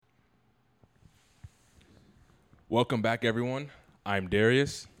Welcome back, everyone. I'm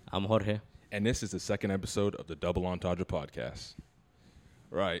Darius, I'm Jorge. and this is the second episode of the DoubleEntendre podcast.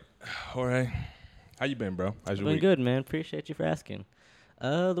 Right, Jorge, how you been, bro? How's your Been week? good, man. Appreciate you for asking.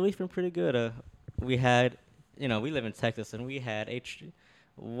 The week's been pretty good. We had, we live in Texas, and we had a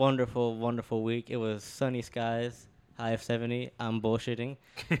wonderful, wonderful week. It was sunny skies, high of 70. I'm bullshitting.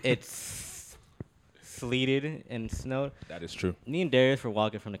 It's sleeted and snowed. That is true. Me and Darius were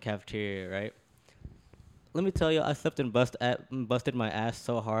walking from the cafeteria, right? Let me tell you, I slipped and busted my ass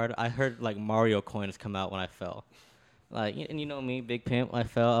so hard. I heard like Mario coins come out when I fell. Like, and you know me, big pimp. I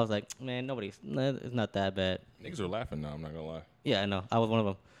fell. I was like, man, it's not that bad. Niggas are laughing now. I'm not gonna lie. Yeah, I know. I was one of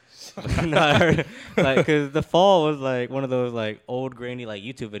them. No, I heard, because the fall was like one of those like old grainy like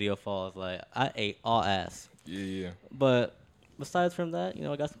YouTube video falls. Like I ate all ass. Yeah. But besides from that,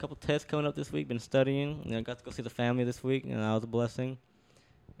 I got a couple tests coming up this week. Been studying. I got to go see the family this week, and that was a blessing.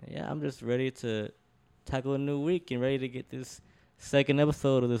 And yeah, I'm just ready to tackle a new week and ready to get this second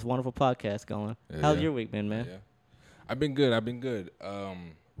episode of this wonderful podcast going. How's your week been, man? Yeah. I've been good.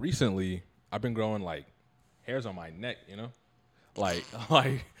 Recently, I've been growing like hairs on my neck. Like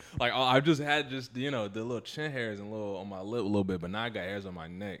I've just had the little chin hairs and little on my lip a little bit, but now I got hairs on my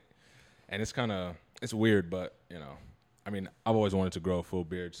neck, and it's weird, but I mean, I've always wanted to grow a full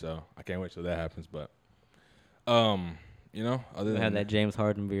beard, so I can't wait till that happens. But other We than had that James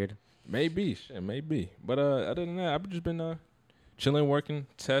Harden beard. maybe. But other than that, I've just been chilling, working,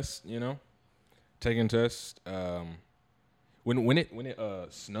 tests, taking tests. When it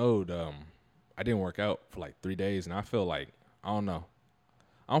snowed, I didn't work out for like 3 days, and I feel like I don't know.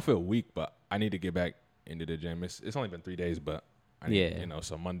 I don't feel weak, but I need to get back into the gym. It's only been 3 days, but I need,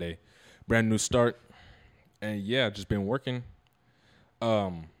 so Monday, brand new start, and yeah, just been working.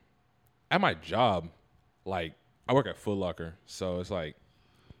 At my job, like I work at Foot Locker, so it's like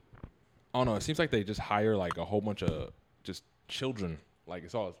I don't know. It seems like they just hire like a whole bunch of just children. Like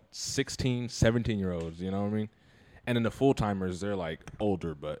it's all 16, 17-year-olds, you know what I mean? And then the full-timers, they're like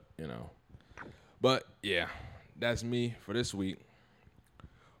older, but, But, yeah, that's me for this week.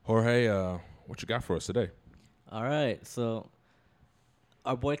 Jorge, what you got for us today? All right, so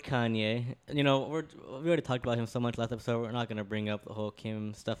our boy Kanye, we already talked about him so much last episode. We're not going to bring up the whole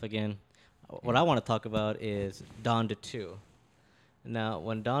Kim stuff again. What I want to talk about is Donda 2. Now,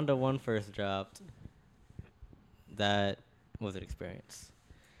 when Donda 1 first dropped, that was an experience.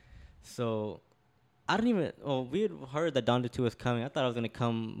 So, we had heard that Donda 2 was coming. I thought it was going to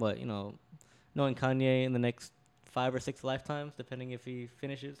come, knowing Kanye in the next 5 or 6 lifetimes, depending if he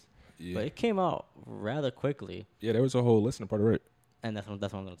finishes. Yeah. But it came out rather quickly. Yeah, there was a whole listening party, right? And that's what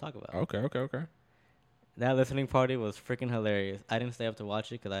I'm going to talk about. Okay. That listening party was freaking hilarious. I didn't stay up to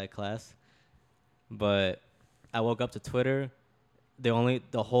watch it because I had class. But I woke up to Twitter.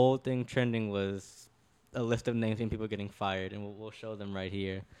 The whole thing trending was a list of names and people getting fired, and we'll show them right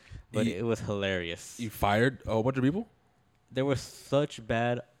here. But it was hilarious. You fired a whole bunch of people? There was such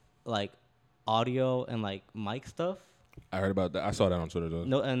bad, audio and, mic stuff. I heard about that. I saw that on Twitter, though.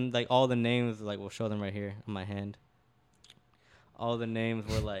 No, and, all the names, we'll show them right here on my hand. All the names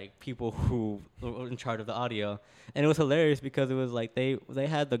were, people who were in charge of the audio. And it was hilarious because it was, they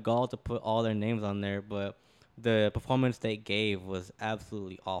had the gall to put all their names on there, but the performance they gave was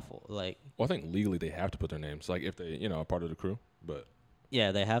absolutely awful. Well, I think legally they have to put their names, if they, are part of the crew, but...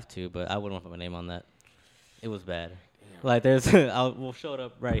 Yeah, they have to, but I wouldn't want to put my name on that. It was bad. Damn. We'll show it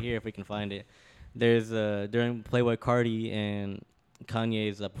up right here if we can find it. There's, during Playboy Cardi and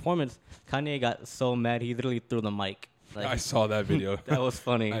Kanye's performance, Kanye got so mad he literally threw the mic. I saw that video. That was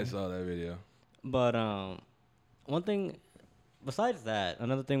funny. I saw that video. But one thing, besides that,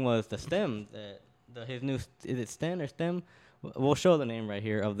 another thing was the stem, his new, is it Stem or Stem? We'll show the name right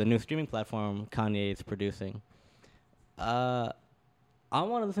here of the new streaming platform Kanye is producing. I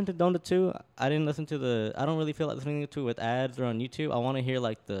want to listen to Donda 2. I didn't listen to I don't really feel like listening to it with ads or on YouTube. I want to hear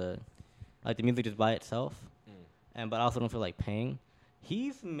the music just by itself. But I also don't feel like paying.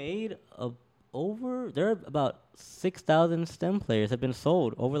 He's made there are about 6,000 STEM players have been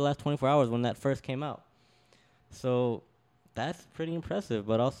sold over the last 24 hours when that first came out. So that's pretty impressive,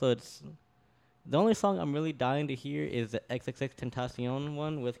 but also the only song I'm really dying to hear is the XXX Tentacion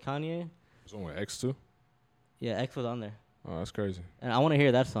one with Kanye. There's one with X too? Yeah, X was on there. Oh, that's crazy. And I want to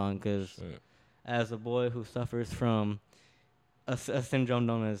hear that song because as a boy who suffers from a syndrome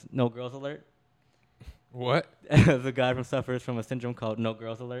known as No Girls Alert. What? As a guy who suffers from a syndrome called No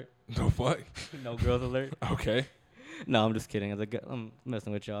Girls Alert. The fuck? No Girls Alert. Okay. No, I'm just kidding. I'm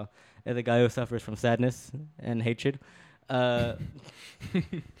messing with y'all. As a guy who suffers from sadness and hatred, I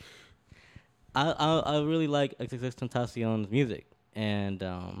really like XXX Tentacion's music, and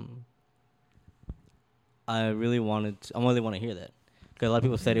I really want to hear that because a lot of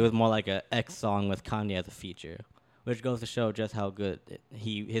people said it was more like a X song with Kanye as a feature, which goes to show just how good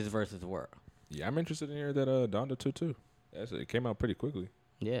his verses were. Yeah, I'm interested in hearing that Donda 2 too. It came out pretty quickly.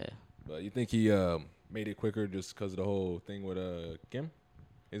 Yeah. But you think he made it quicker just because of the whole thing with Kim?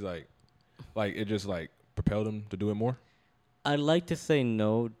 He's like it just like propelled him to do it more? I'd like to say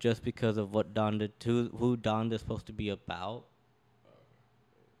no just because of what who Donda is supposed to be about.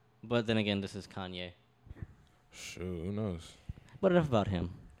 But then again, this is Kanye. Sure, who knows? But enough about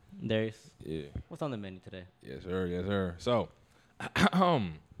him. Yeah. What's on the menu today? Yes, sir. Yes, sir. So,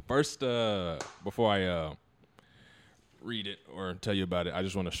 first, before I read it or tell you about it, I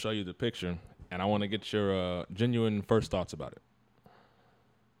just want to show you the picture, and I want to get your genuine first thoughts about it.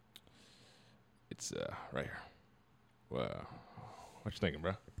 It's right here. Wow. What you thinking,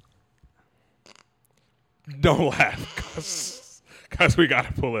 bro? Don't laugh, cause we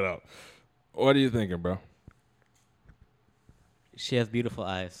gotta pull it up. What are you thinking, bro? She has beautiful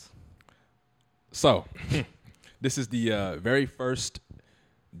eyes. So, this is the very first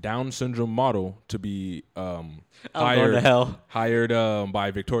Down syndrome model to be hired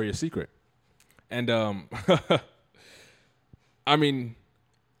by Victoria's Secret, and I mean,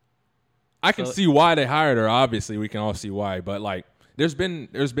 I can see why they hired her. Obviously, we can all see why, but like, there's been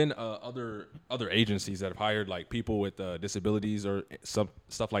other agencies that have hired like people with disabilities or some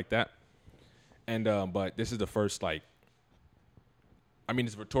stuff like that, and but this is the first like. I mean,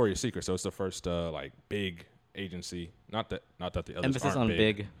 it's Victoria's Secret, so it's the first like big agency. Not that the others emphasis aren't on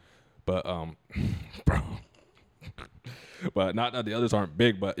big, but bro, but not that the others aren't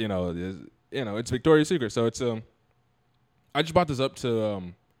big, but it's Victoria's Secret, so it's I just brought this up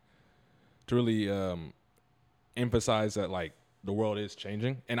to really emphasize that like the world is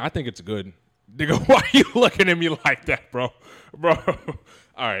changing, and I think it's good. Nigga, why are you looking at me like that, bro? All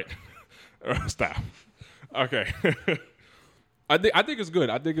right, stop. Okay. I think it's good.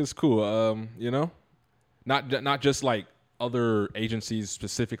 I think it's cool. Not just like other agencies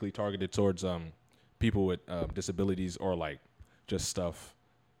specifically targeted towards people with disabilities or like just stuff.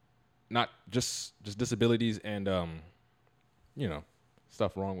 Not just disabilities and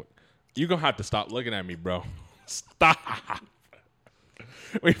stuff wrong with. You're gonna have to stop looking at me, bro. Stop.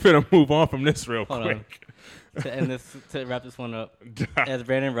 We finna move on from this real quick. To wrap this one up, as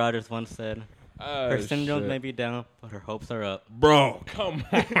Brandon Rogers once said. Her syndromes may be down, but her hopes are up. Bro, come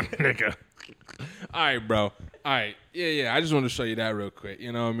on, nigga. All right, bro. All right. Yeah. I just want to show you that real quick.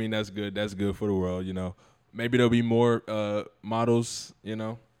 You know what I mean? That's good. That's good for the world, you know. Maybe there'll be more models,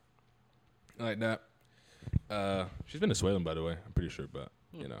 like that. She's Venezuelan, by the way. I'm pretty sure, but,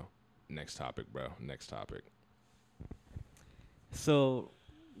 next topic, bro. Next topic. So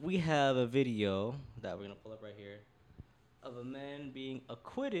we have a video that we're going to pull up right here of a man being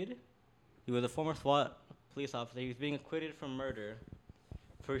acquitted. He was a former SWAT police officer. He was being acquitted from murder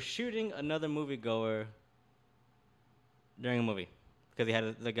for shooting another moviegoer during a movie because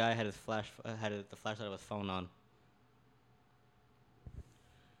the guy had the flashlight of his phone on.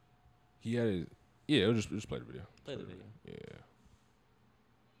 He had his just play the video. Play the video. Yeah.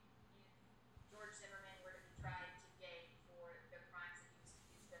 George Zimmerman were to be tried today for the crimes that he was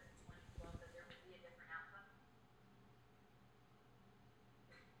accused of in 2012, that there would be a different outcome.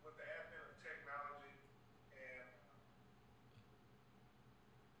 With the advent of technology and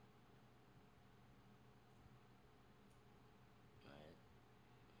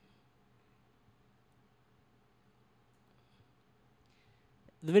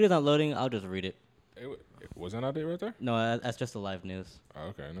The video's not loading. I'll just read it. Wasn't that it right there? No, that's just the live news. Oh,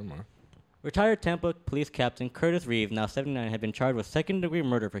 okay, never mind. Retired Tampa police captain Curtis Reeves, now 79, had been charged with second-degree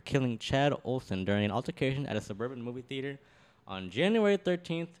murder for killing Chad Olson during an altercation at a suburban movie theater on January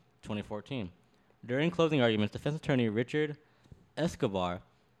 13th, 2014. During closing arguments, defense attorney Richard Escobar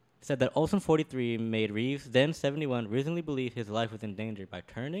said that Olson, 43, made Reeves, then 71, reasonably believe his life was in danger by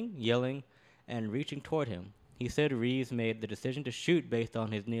turning, yelling, and reaching toward him. He said Reeves made the decision to shoot based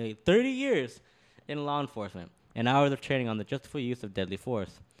on his nearly 30 years in law enforcement and hours of training on the justifiable use of deadly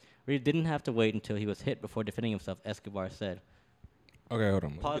force. Reeves didn't have to wait until he was hit before defending himself, Escobar said. Okay, hold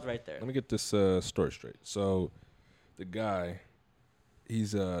on. Pause right there. Let me get this story straight. So, the guy,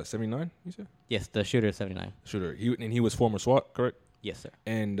 he's 79, you said? Yes, the shooter is 79. Shooter. He was former SWAT, correct? Yes, sir.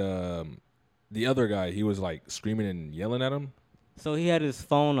 And the other guy, he was like screaming and yelling at him? So he had his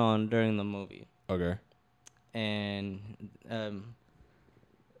phone on during the movie. Okay. And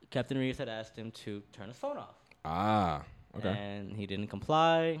Captain Reeves had asked him to turn his phone off. Ah, okay. And he didn't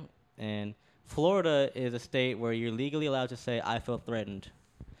comply. And Florida is a state where you're legally allowed to say, I felt threatened.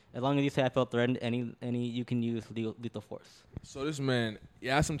 As long as you say I felt threatened, you can use lethal force. So this man, he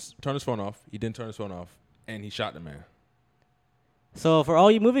asked him to turn his phone off. He didn't turn his phone off. and he shot the man. So for all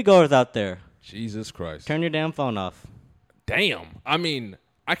you moviegoers out there, Jesus Christ. turn your damn phone off. Damn. I mean,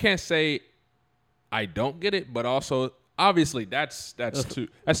 I can't say I don't get it, but also obviously that's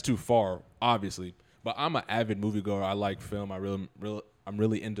too far, obviously. But I'm an avid moviegoer. I like film. I'm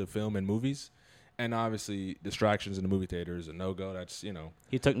really into film and movies. And obviously distractions in the movie theater is a no-go. That's,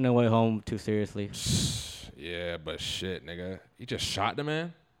 He took No Way Home too seriously. Yeah, but shit, nigga. He just shot the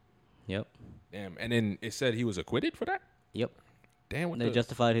man? Yep. Damn. And then it said he was acquitted for that? Yep. Damn, They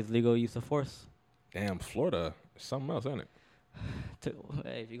justified his legal use of force. Damn, Florida. Something else, ain't it?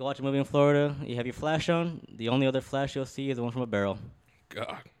 Hey, if you go watch a movie in Florida, you have your flash on. The only other flash you'll see is the one from a barrel.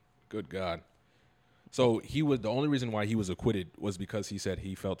 God. Good God. So the only reason why he was acquitted was because he said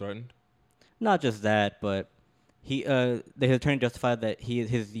he felt threatened? Not just that, but the attorney justified that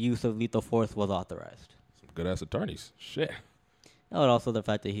his use of lethal force was authorized. Some good-ass attorneys. Shit. And also the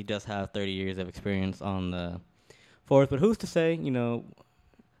fact that he does have 30 years of experience on the force. But who's to say,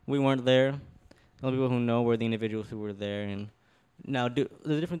 we weren't there. The only people who know were the individuals who were there. And now, there's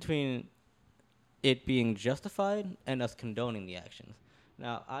a difference between it being justified and us condoning the actions.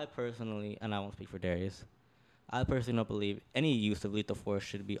 Now, I personally, and I won't speak for Darius, I personally don't believe any use of lethal force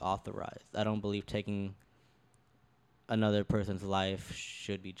should be authorized. I don't believe taking another person's life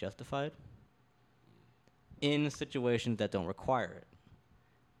should be justified in situations that don't require it.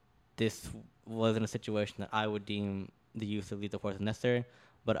 This wasn't a situation that I would deem the use of lethal force necessary,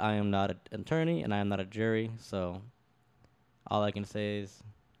 but I am not an attorney and I am not a jury, so all I can say is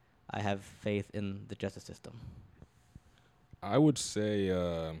I have faith in the justice system. I would say,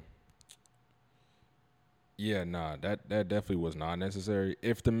 that definitely was not necessary.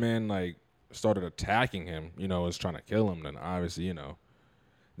 If the man, started attacking him, was trying to kill him, then obviously,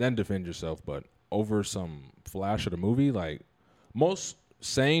 then defend yourself. But over some flash of the movie, most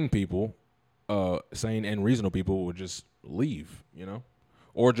sane people, sane and reasonable people would just leave,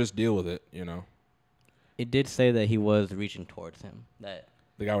 or just deal with it, It did say that he was reaching towards him. That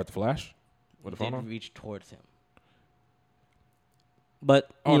The guy with the flash? With the phone did on? reach towards him.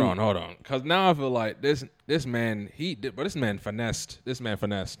 But Hold on. Because now I feel like this man, this man finessed.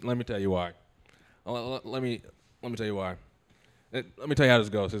 Let me tell you why. Let me tell you why. Let me tell you how this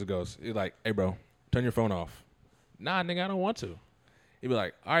goes. He's like, hey, bro, turn your phone off. Nah, nigga, I don't want to. He'd be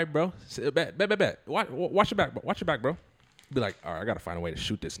like, all right, bro, bet. Watch your back, bro. Watch your back, bro. He'd be like, all right, I got to find a way to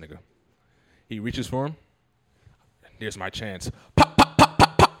shoot this nigga. He reaches for him. Here's my chance. Pop, pop, pop,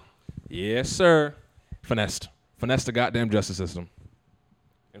 pop, pop. Yes, sir. Finessed the goddamn justice system.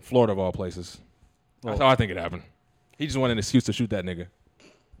 In Florida, of all places. That's how I think it happened. He just wanted an excuse to shoot that nigga.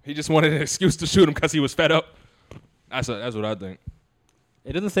 He just wanted an excuse to shoot him because he was fed up. That's what I think.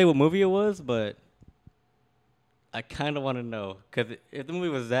 it doesn't say what movie it was, but I kind of want to know. Because if the movie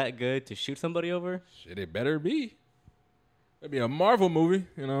was that good to shoot somebody over. Shit, it better be. It'd be a Marvel movie,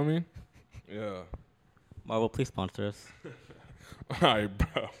 you know what I mean? Yeah. Marvel, please sponsor us. All right,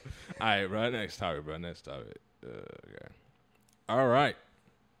 bro. Next topic, bro. Okay. All right.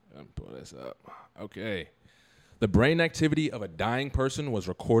 Let me pull this up. Okay. The brain activity of a dying person was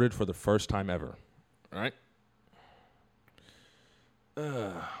recorded for the first time ever. All right?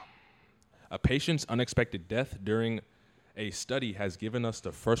 A patient's unexpected death during a study has given us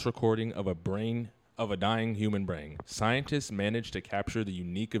the first recording of a dying human brain. Scientists managed to capture the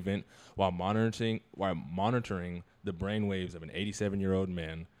unique event while monitoring the brain waves of an 87-year-old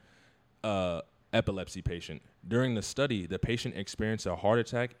man, epilepsy patient. During the study, the patient experienced a heart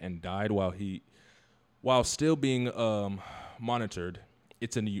attack and died while still being monitored.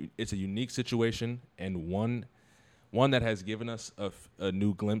 It's a unique situation and one that has given us a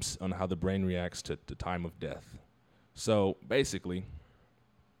new glimpse on how the brain reacts to the time of death. So basically,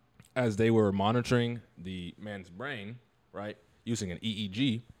 as they were monitoring the man's brain, right, using an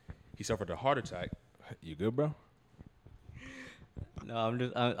EEG, he suffered a heart attack. You good, bro? No,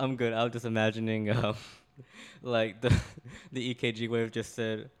 I'm good. I was just imagining, like the EKG wave just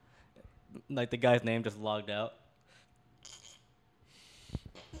said, like the guy's name just logged out.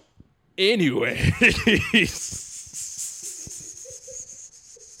 Anyway,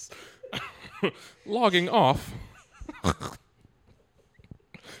 logging off.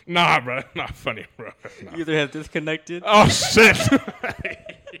 Nah, bro, not funny, bro. Nah. Either have disconnected. Oh shit.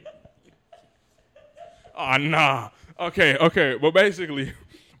 Oh nah. Okay. But basically,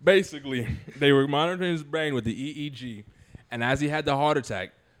 they were monitoring his brain with the EEG, and as he had the heart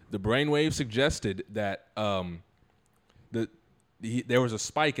attack, the brainwave suggested that there was a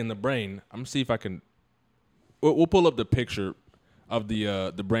spike in the brain. I'm gonna see if I can. We'll pull up the picture of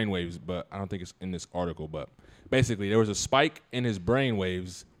the brainwaves, but I don't think it's in this article. But basically, there was a spike in his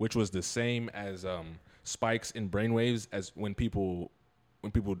brainwaves, which was the same as spikes in brainwaves as when people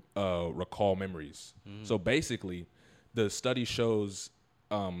recall memories. So basically, the study shows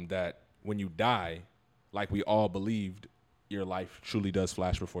that when you die, like we all believed, your life truly does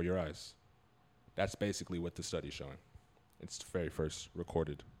flash before your eyes. That's basically what the study's showing. It's the very first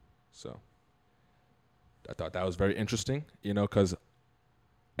recorded. So I thought that was very interesting, because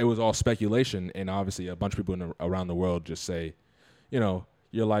it was all speculation, and obviously a bunch of people around the world just say, your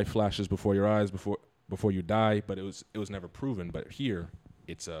life flashes before your eyes before you die, but it was never proven. But here,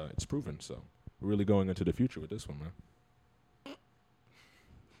 it's proven. So we're really going into the future with this one, man.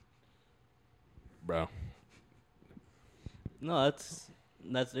 Bro. No,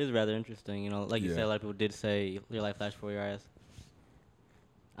 that is rather interesting. Like you said, a lot of people did say your life flashed before your eyes.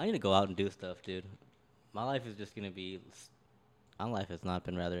 I need to go out and do stuff, dude. My life is just gonna be. My life has not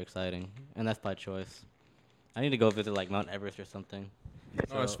been rather exciting, and that's by choice. I need to go visit like Mount Everest or something.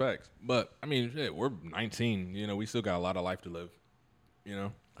 No, that's facts. But I mean, shit, we're 19. We still got a lot of life to live.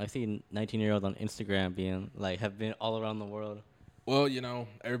 I've seen 19-year-olds on Instagram have been all around the world. Well,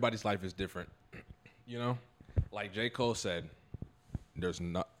 everybody's life is different. Like J. Cole said, there's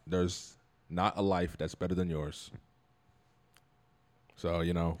not a life that's better than yours. So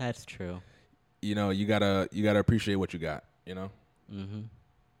That's true. you gotta appreciate what you got. Mm-hmm.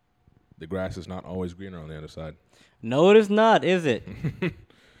 The grass is not always greener on the other side. No, it is not, is it?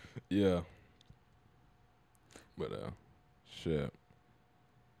 Yeah. But shit.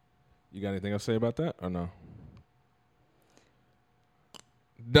 You got anything else to say about that or no?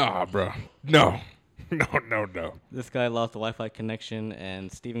 Nah, bro. No. No. This guy lost the Wi-Fi connection, and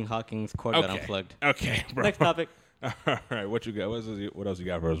Stephen Hawking's cord got unplugged. Okay, bro. Next topic. All right, what you got? What else you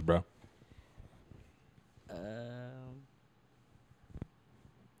got for us, bro?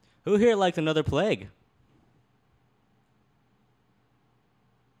 Who here likes another plague?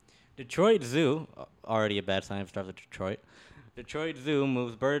 Detroit Zoo, already a bad sign for start of Detroit. Detroit Zoo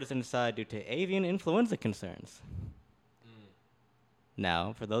moves birds inside due to avian influenza concerns.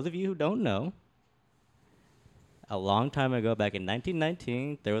 Now, for those of you who don't know, a long time ago, back in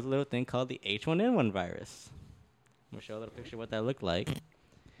 1919, there was a little thing called the H1N1 virus. I'm going to show a little picture of what that looked like.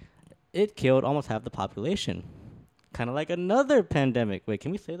 It killed almost half the population. Kind of like another pandemic. Wait,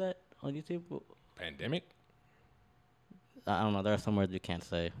 can we say that on YouTube? Pandemic? I don't know. There are some words we can't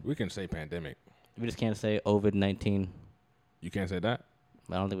say. We can say pandemic. We just can't say COVID-19. You can't say that?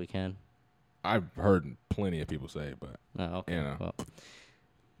 I don't think we can. I've heard plenty of people say it, but Oh, okay.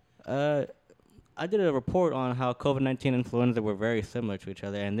 Well. I did a report on how COVID-19 and influenza were very similar to each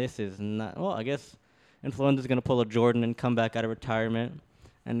other, and this is not... Well, I guess influenza is going to pull a Jordan and come back out of retirement,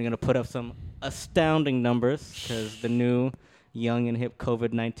 and they're going to put up some astounding numbers because the new young and hip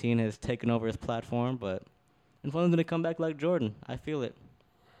COVID-19 has taken over his platform, but influenza is going to come back like Jordan. I feel it.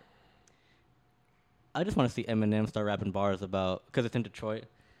 I just want to see Eminem start rapping bars about... Because it's in Detroit.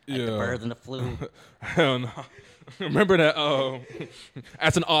 Like the birds and the flu. Hell no. Remember that?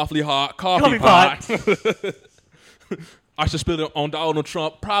 That's an awfully hot coffee pot. I should spill it on Donald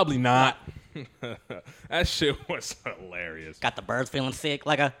Trump. Probably not. That shit was hilarious. Got the birds feeling sick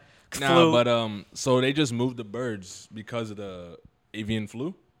like a flu. Nah, but so they just moved the birds because of the avian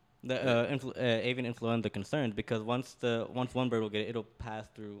flu. The avian influenza concerns because once one bird will get it, it'll pass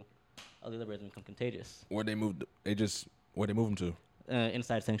through all the other birds and become contagious. Where they moved? Where they move them to?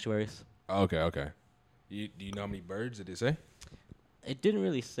 Inside sanctuaries. Okay. Do you know how many birds did they say? It didn't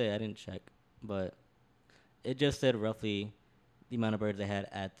really say. I didn't check, but it just said roughly the amount of birds they had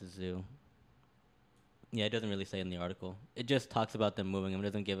at the zoo. Yeah, it doesn't really say in the article. It just talks about them moving them. It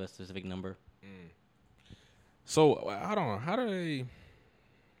doesn't give a specific number. So I don't know. How do they?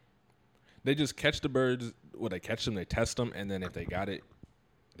 They just catch the birds. Well, they catch them, they test them, and then if they got it,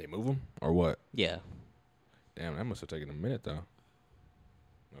 they move them or what? Yeah. Damn, that must have taken a minute though.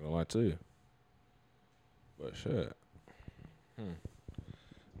 Not gonna lie to you. But shit.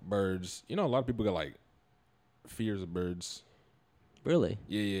 Birds. A lot of people got like fears of birds. Really?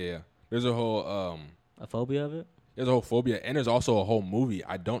 Yeah. There's a whole a phobia of it? There's a whole phobia, and there's also a whole movie.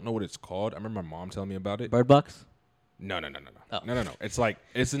 I don't know what it's called. I remember my mom telling me about it. Bird Box? No. Oh. No. It's like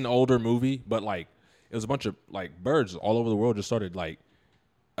it's an older movie, but like it was a bunch of like birds all over the world just started like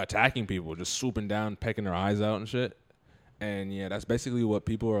attacking people, just swooping down, pecking their eyes out and shit. And yeah, that's basically what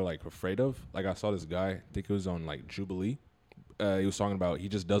people are like afraid of. Like I saw this guy, I think it was on like Jubilee. He was talking about he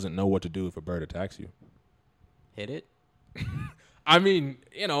just doesn't know what to do if a bird attacks you. Hit it? I mean,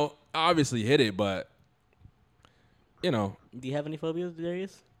 obviously hit it, but Do you have any phobias,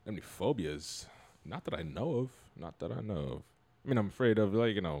 Darius? Any phobias? Not that I know of. I mean, I'm afraid of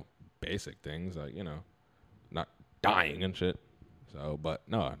like, basic things like, not dying and shit. So, but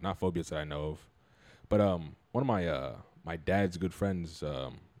no, not phobias that I know of. But one of my dad's good friends,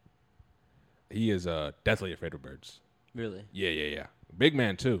 he is deathly afraid of birds. Really? Yeah. Big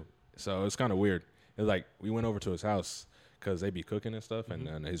man too. So it's kind of weird. It was like we went over to his house because they be cooking and stuff, and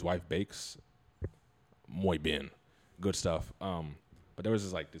then his wife bakes. Muy bien, good stuff. But there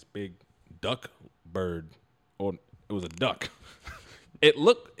was this big duck bird, or it was a duck. It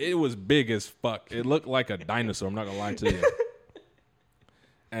was big as fuck. It looked like a dinosaur. I'm not gonna lie to you.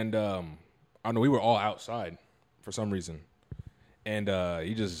 And I don't know, we were all outside for some reason, and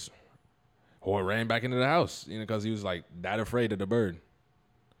he just ran back into the house, because he was like that afraid of the bird.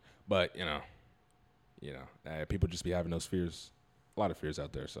 But people just be having those fears, a lot of fears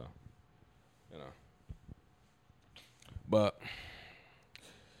out there. So, But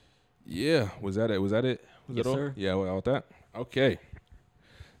yeah, was that it? Was that Yes, all? sir. Yeah, all with that. Okay.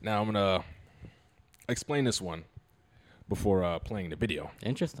 Now I'm gonna explain this one before playing the video.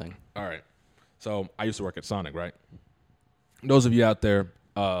 Interesting. All right. So I used to work at Sonic, right? Those of you out there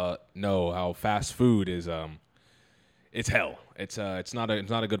know how fast food is. It's hell. It's not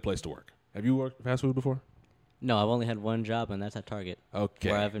a good place to work. Have you worked fast food before? No, I've only had one job, and that's at Target.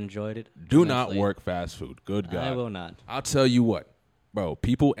 Okay. Where I've enjoyed it. Do not immensely. work fast food. Good God. I will not. I'll tell you what, bro.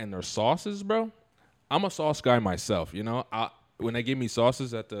 People and their sauces, bro. I'm a sauce guy myself. When they give me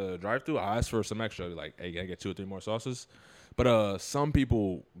sauces at the drive-thru, I ask for some extra. Like, hey, I get 2 or 3 more sauces. But some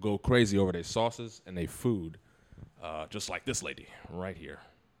people go crazy over their sauces and their food, just like this lady right here.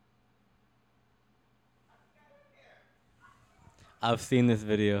 I've seen this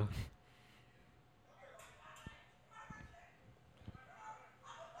video.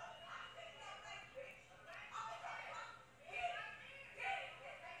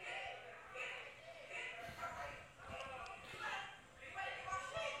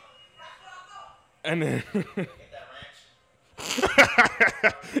 And then you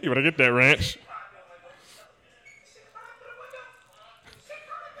better get that ranch.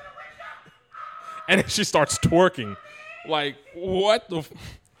 And then she starts twerking. Like, what the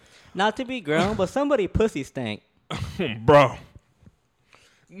Not to be grown, but somebody pussy stank. bro.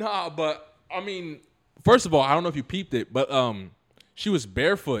 Nah, but I mean, first of all, I don't know if you peeped it, but she was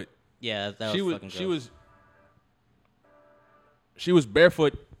barefoot. Yeah, that was fucking gross. She was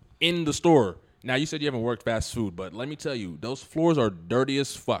barefoot in the store. Now, you said you haven't worked fast food, but let me tell you, those floors are dirty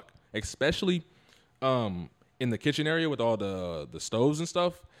as fuck, especially in the kitchen area with all the stoves and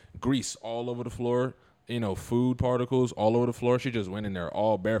stuff. Grease all over the floor, food particles all over the floor. She just went in there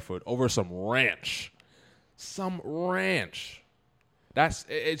all barefoot over some ranch. Some ranch.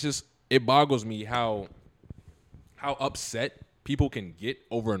 It boggles me how upset people can get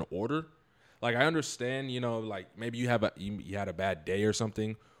over an order. Like, I understand, like maybe you had a bad day or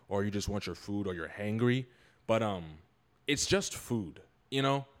something, or you just want your food, or you're hangry. But it's just food,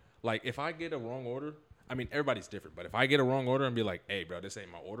 Like, if I get a wrong order, I mean, everybody's different. But if I get a wrong order and be like, hey, bro, this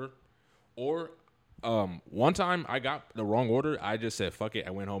ain't my order. Or one time I got the wrong order, I just said, fuck it.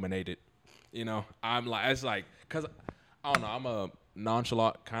 I went home and ate it. I'm like, it's like, because, I don't know, I'm a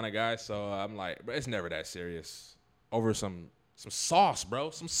nonchalant kind of guy. So I'm like, but it's never that serious. Over some sauce,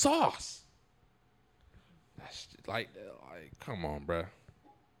 bro. Some sauce. That's like, come on, bro.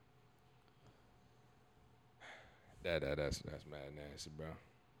 That's mad nasty, bro.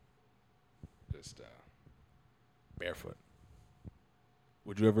 Just barefoot.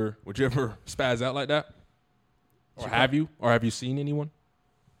 Would you ever spaz out like that? Or have you seen anyone?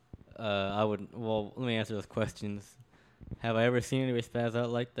 I would. Well, let me answer those questions. Have I ever seen anybody spaz out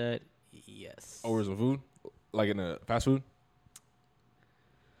like that? Yes. Over some food, like in a fast food.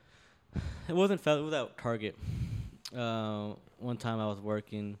 It wasn't without Target. One time I was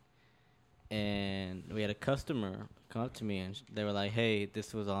working, and we had a customer come up to me, and they were like, "Hey,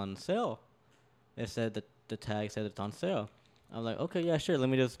 this was on sale." It said that the tag said it's on sale. I'm like, "Okay, yeah, sure. Let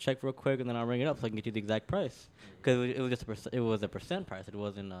me just check real quick, and then I'll ring it up so I can get you the exact price." Because it was just it was a percent price. It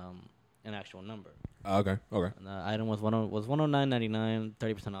wasn't an actual number. Okay. And the item was $109.99,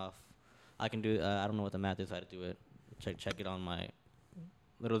 30% off. I can do. I don't know what the math is. I had to do it. Check it on my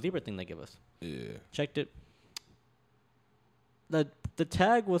little zebra thing they give us. Yeah. Checked it. The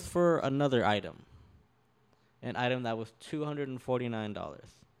tag was for another item. An item that was $249.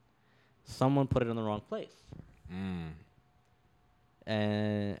 Someone put it in the wrong place.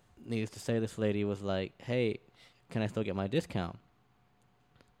 And needless to say, this lady was like, "Hey, can I still get my discount?"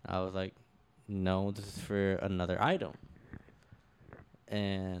 I was like, "No, this is for another item."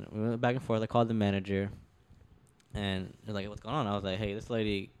 And we went back and forth. I called the manager, and they're like, "What's going on?" I was like, "Hey, this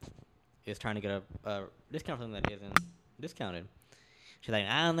lady is trying to get a discount for something that isn't discounted." She's like,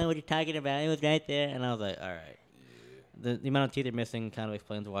 "I don't know what you're talking about. It was right there." And I was like, "All right." the amount of teeth you're missing kind of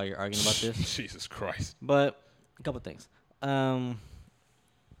explains why you're arguing about this. Jesus Christ. But a couple things.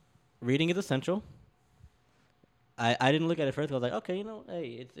 Reading is essential. I didn't look at it first. I was like, okay,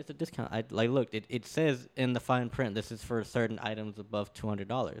 hey, it's a discount. I looked. It says in the fine print this is for certain items above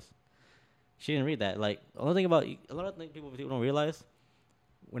 $200. She didn't read that. Like, the only thing about a lot of things people don't realize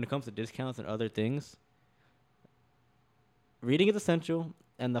when it comes to discounts and other things, reading is essential,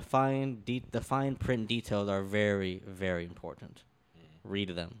 and the fine print details are very, very important.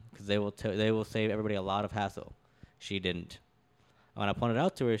 Read them, because they will save everybody a lot of hassle. She didn't. When I pointed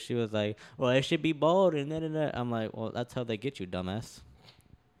out to her, she was like, "Well, it should be bold," and that. I'm like, "Well, that's how they get you, dumbass."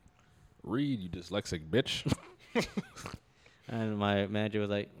 Read, you dyslexic bitch. And my manager was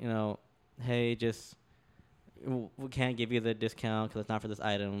like, "Hey, we can't give you the discount because it's not for this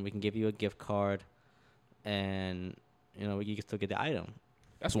item. We can give you a gift card, and you can still get the item."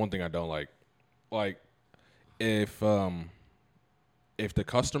 That's one thing I don't like. Like, if the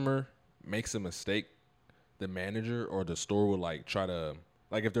customer makes a mistake, the manager or the store will try to,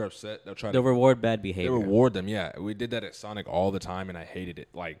 if they're upset, they'll reward bad behavior. They reward them. Yeah, we did that at Sonic all the time, and I hated it.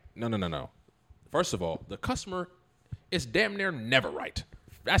 No. First of all, the customer is damn near never right.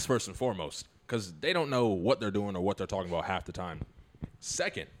 That's first and foremost, because they don't know what they're doing or what they're talking about half the time.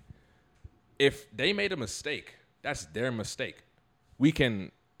 Second, if they made a mistake, that's their mistake. We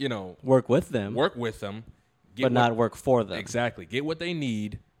can, work with them, but not work for them. Exactly. Get what they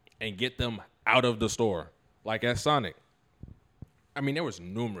need and get them out of the store. Like at Sonic. I mean, there was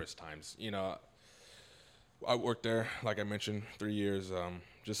numerous times, I worked there, like I mentioned, 3 years,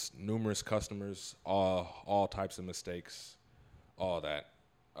 just numerous customers, all types of mistakes, all that.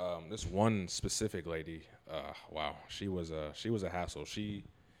 This one specific lady, wow, she was a hassle. She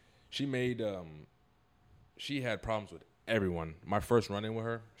made, she had problems with everyone. My first run-in with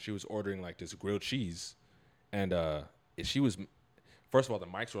her, she was ordering this grilled cheese, and she was, first of all, the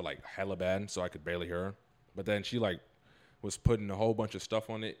mics were hella bad, so I could barely hear her. But then she was putting a whole bunch of stuff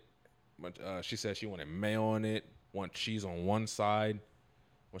on it. But she said she wanted mayo on it, want cheese on one side,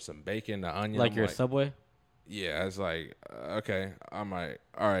 with some bacon, the onion. Like your Subway? Yeah, I was like, okay. I'm like,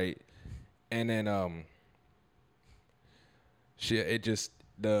 all right. And then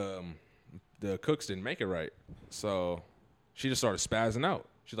the cooks didn't make it right, so she just started spazzing out.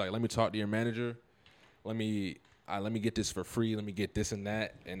 She's like, let me talk to your manager. Let me get this for free. Let me get this and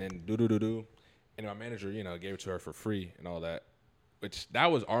that, and then do. And my manager, gave it to her for free and all that, which that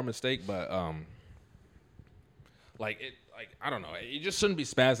was our mistake. But I don't know. You just shouldn't be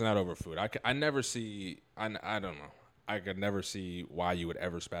spazzing out over food. I never see. I don't know. I could never see why you would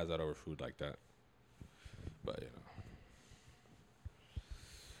ever spazz out over food like that. But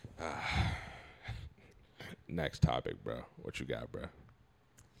next topic, bro. What you got, bro?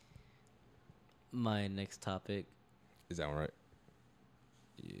 My next topic. Is that one right?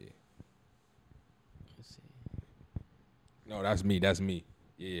 Yeah. Let's see. No, that's me.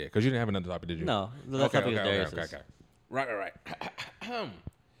 Yeah. Because you didn't have another topic, did you? No. The topic is Darius's. Okay. Right.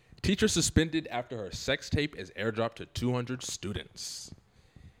 Teacher suspended after her sex tape is airdropped to 200 students.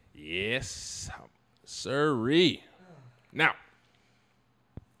 Yes, sirree. Now,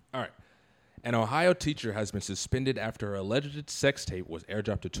 all right. An Ohio teacher has been suspended after her alleged sex tape was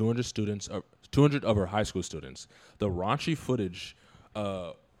airdropped to 200 of her high school students. The raunchy footage,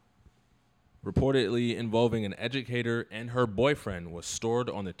 reportedly involving an educator and her boyfriend, was stored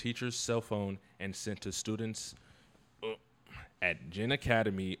on the teacher's cell phone and sent to students at Gin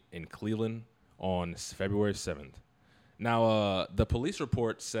Academy in Cleveland on February 7th. Now, the police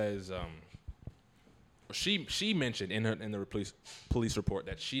report says she mentioned in the police report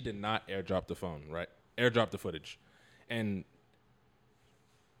that she did not airdrop the phone, right? Airdrop the footage, and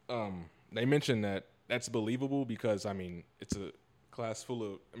they mentioned that that's believable because it's a class full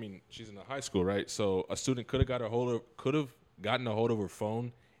of. She's in a high school, right? So a student could have gotten a hold of her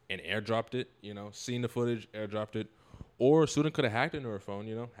phone and airdropped it. Seen the footage, airdropped it. Or a student could have hacked into her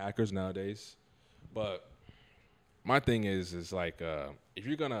phone, hackers nowadays. But my thing is if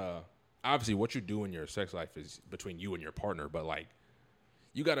you're going to, obviously what you do in your sex life is between you and your partner, but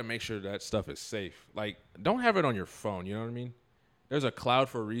you got to make sure that stuff is safe. Don't have it on your phone, you know what I mean? There's a cloud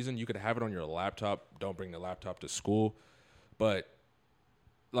for a reason. You could have it on your laptop. Don't bring the laptop to school. But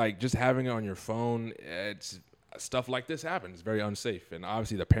just having it on your phone, it's stuff like this happens. It's very unsafe. And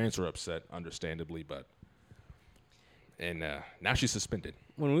obviously the parents are upset, understandably, but. And now she's suspended.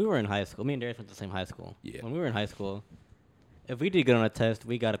 When we were in high school, me and Darius went to the same high school. Yeah. When we were in high school, if we did good on a test,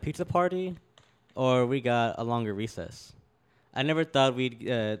 we got a pizza party or we got a longer recess. I never thought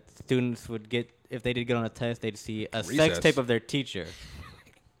students would get, if they did good on a test, they'd see a sex tape of their teacher.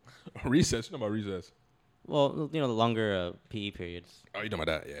 Recess? You know about recess? Well, the longer PE periods. Oh, you talking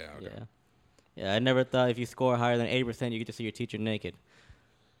about that? Yeah. Okay. Yeah. Yeah, I never thought if you score higher than 80%, you get to see your teacher naked.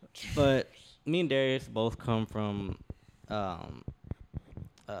 But me and Darius both come from an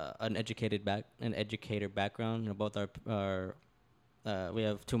educator background. Both are we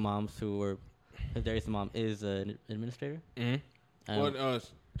have two moms who were. Darius' mom is an administrator. Mm-hmm. Well,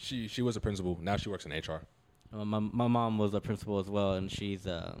 she was a principal. Now she works in HR. My mom was a principal as well, and she's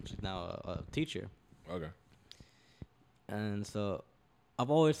now a teacher. Okay. And so, I've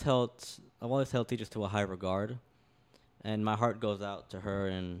always held teachers to a high regard, and my heart goes out to her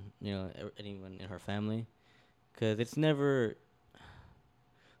and anyone in her family, because it's never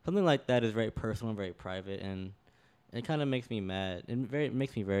something like that is very personal, very private, and it kind of makes me mad. It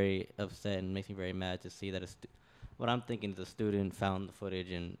makes me very upset and makes me very mad to see that what I'm thinking is a student found the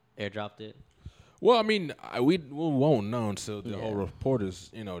footage and airdropped it. Well, I mean, we won't know until the whole report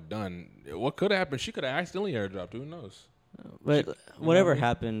is, done. What could have happened? She could have accidentally airdropped. Who knows? But whatever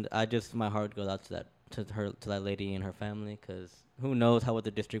happened, my heart goes out to that lady and her family, because who knows what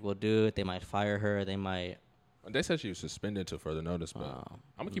the district will do? They might fire her. They might. They said she was suspended till further notice, but I'm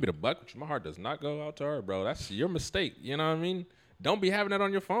gonna keep it a buck with you. My heart does not go out to her, bro. That's your mistake. You know what I mean? Don't be having that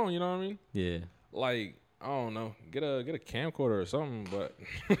on your phone. You know what I mean? Yeah. Like, I don't know, get a camcorder or something, but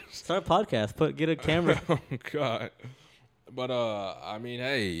start a podcast. Get a camera. Oh God. But I mean,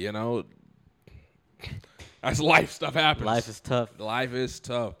 hey, that's life. Stuff happens. Life is tough. Life is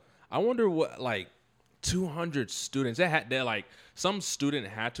tough. I wonder what 200 students. Some student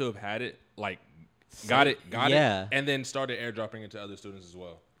had to have had it. Got it, and then started airdropping it to other students as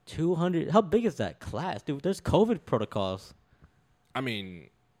well. 200. How big is that class, dude? There's COVID protocols. I mean,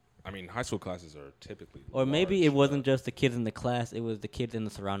 high school classes are typically. Or maybe it wasn't just the kids in the class; it was the kids in the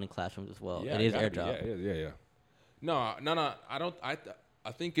surrounding classrooms as well. Yeah, it is airdrop. Yeah. No. I don't. I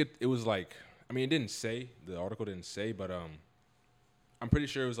think it was like. I mean, it didn't say, the article didn't say, but I'm pretty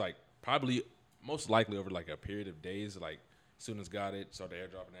sure it was probably most likely over a period of days. Students got it, started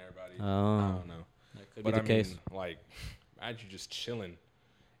airdropping everybody. Oh. I don't know. That could be the case. Imagine you just chilling,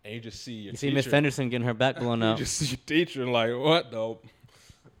 and you just see your teacher. You see Miss Fenderson getting her back blown out. You just see your teacher what though,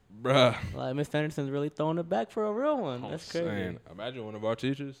 bruh? Miss Fenderson's really throwing it back for a real one. That's crazy. Saying, imagine one of our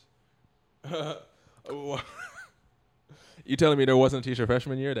teachers. You telling me there wasn't a teacher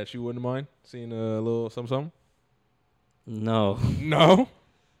freshman year that you wouldn't mind seeing a little something? No. No?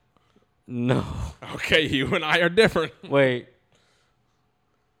 No. Okay, you and I are different. Wait.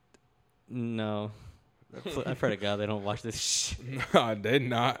 No. I pray to God they don't watch this shit. Nah, they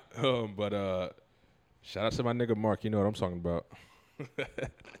not. But shout out to my nigga Mark. You know what I'm talking about. I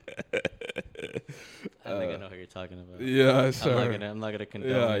think I know who you're talking about. Yeah, sir. I'm not gonna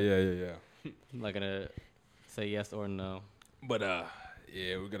condone. Yeah. I'm not gonna say yes or no. But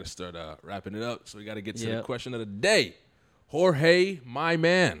we gotta start wrapping it up. So we gotta get to the question of the day. Jorge, my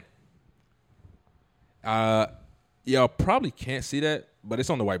man. Y'all probably can't see that, but it's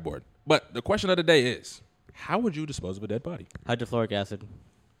on the whiteboard. But the question of the day is, how would you dispose of a dead body? Hydrofluoric acid.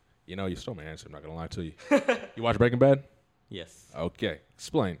 You stole my answer. I'm not gonna lie to you. You watch Breaking Bad? Yes. Okay.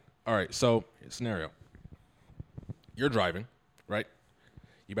 Explain. All right. So, scenario. You're driving, right?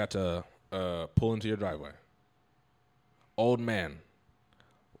 You about to pull into your driveway. Old man.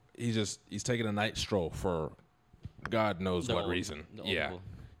 He's taking a night stroll for God knows what reason. Yeah.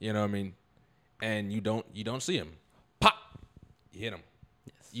 You know what I mean? And you don't see him. Pop. You hit him.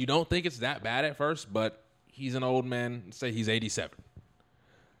 Yes. You don't think it's that bad at first, but he's an old man. Say he's 87.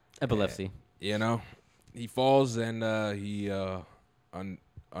 Epilepsy. And, he falls and he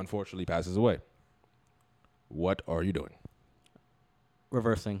unfortunately passes away. What are you doing?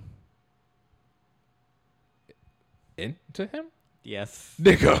 Reversing. Into him? Yes.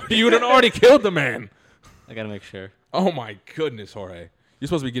 Nigga, you done already killed the man. I gotta make sure. Oh my goodness, Jorge. You're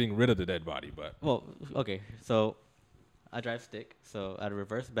supposed to be getting rid of the dead body, but. Well, okay. So I drive stick. So I'd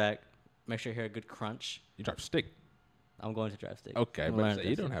reverse back, make sure I hear a good crunch. You drive stick? I'm going to drive stick. Okay, but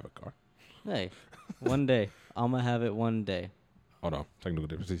you don't have a car. Hey, one day. I'm going to have it one day. Hold on. Technical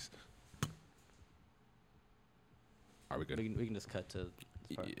differences. Are we good? We can just cut to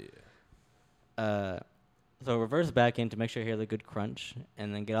this part. Yeah. So reverse back in to make sure I hear the good crunch,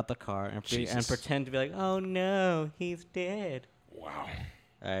 and then get out the car and pretend to be like, oh no, he's dead. Wow.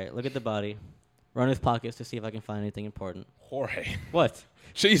 All right, look at the body. Run his pockets to see if I can find anything important. Jorge. What?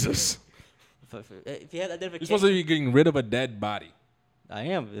 Jesus. If you have identification. You're supposed to be getting rid of a dead body. I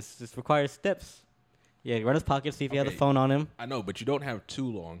am. This requires steps. Yeah, run his pockets, see if he has the phone on him. I know, but you don't have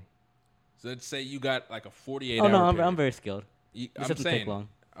too long. So let's say you got like a 48 hour. Oh, no, I'm very skilled. This doesn't take long.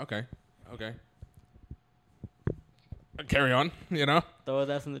 Okay. Carry on, Throw his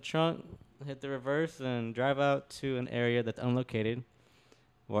ass in the trunk, hit the reverse, and drive out to an area that's unlocated,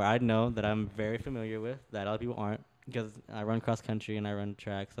 where I know that I'm very familiar with, that other people aren't, because I run cross country and I run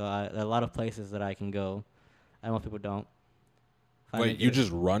track, so there are a lot of places that I can go, and most people don't. Wait, you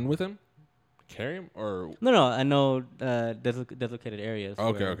just run with him? Carry him? Or No, I know dislocated areas.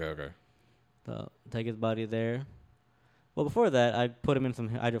 Okay. So take his body there. Well, before that, I put him in some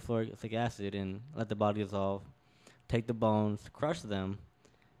hydrofluoric acid and let the body dissolve. Take the bones, crush them,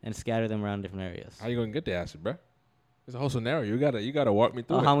 and scatter them around different areas. How you gonna get the acid, bro? It's a whole scenario. You gotta walk me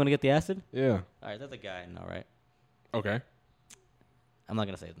through it. How I'm gonna get the acid? Yeah. All right, that's a guy I know, right? Okay. I'm not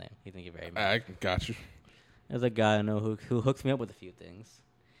gonna say his name. He's gonna get very mad. I got you. There's a guy I know who hooks me up with a few things.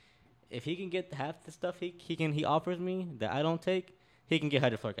 If he can get half the stuff he offers me that I don't take, he can get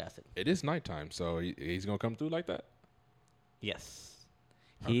hydrofluoric acid. It is nighttime, so he's gonna come through like that. Yes.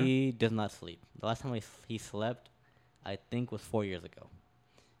 He does not sleep. The last time he slept, I think, was 4 years ago.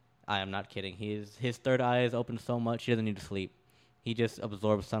 I am not kidding. His third eye is open so much he doesn't need to sleep. He just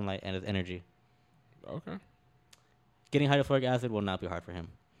absorbs sunlight and his energy. Okay. Getting hydrofluoric acid will not be hard for him.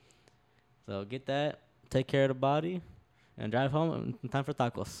 So get that, take care of the body, and drive home in time for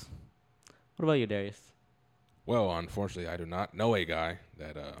tacos. What about you, Darius? Well, unfortunately, I do not know a guy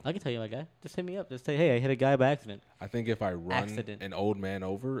that. I can tell you a guy. Just hit me up. Just say, hey, I hit a guy by accident. I think if I run an old man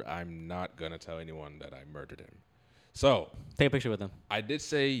over, I'm not gonna tell anyone that I murdered him. So take a picture with him. I did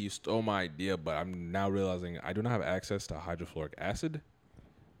say you stole my idea, but I'm now realizing I do not have access to hydrofluoric acid.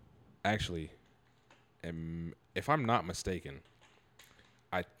 Actually, if I'm not mistaken,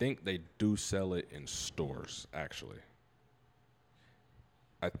 I think they do sell it in stores. Actually,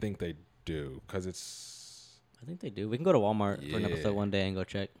 I think they do because it's. I think they do. We can go to Walmart for an episode one day and go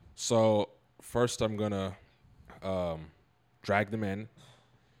check. So first, I'm gonna drag them in.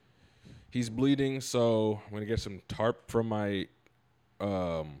 He's bleeding, so I'm gonna get some tarp from my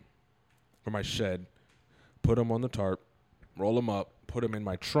shed, put him on the tarp, roll him up, put him in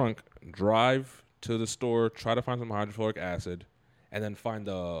my trunk, drive to the store, try to find some hydrofluoric acid, and then find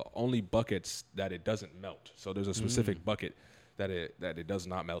the only buckets that it doesn't melt. So there's a specific bucket that it does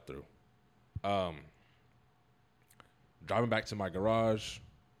not melt through. Driving back to my garage,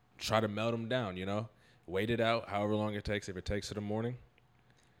 try to melt them down, wait it out however long it takes, if it takes to the morning.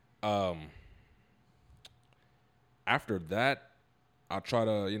 After that, I'll try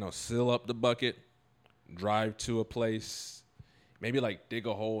to, seal up the bucket, drive to a place, maybe like dig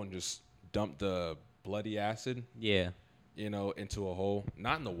a hole and just dump the bloody acid. Yeah. Into a hole.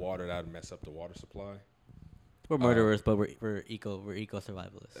 Not in the water, that would mess up the water supply. We're murderers, but we're eco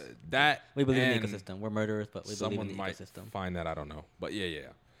survivalists. We believe in the ecosystem. We're murderers, but we believe in the ecosystem. Someone might find that, I don't know. But yeah.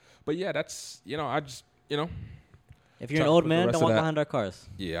 But yeah, that's I just if you're an old man, don't walk behind our cars.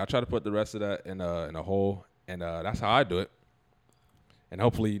 Yeah, I try to put the rest of that in a hole, and that's how I do it. And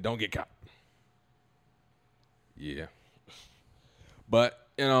hopefully, don't get caught. Yeah. But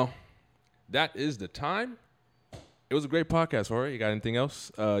that is the time. It was a great podcast, Jorge. You got anything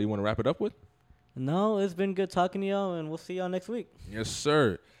else you want to wrap it up with? No, it's been good talking to y'all, and we'll see y'all next week. Yes,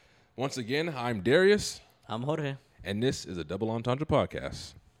 sir. Once again, I'm Darius. I'm Jorge. And this is a Double Entendre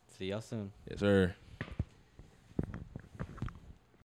podcast. See y'all soon. Yes, sir.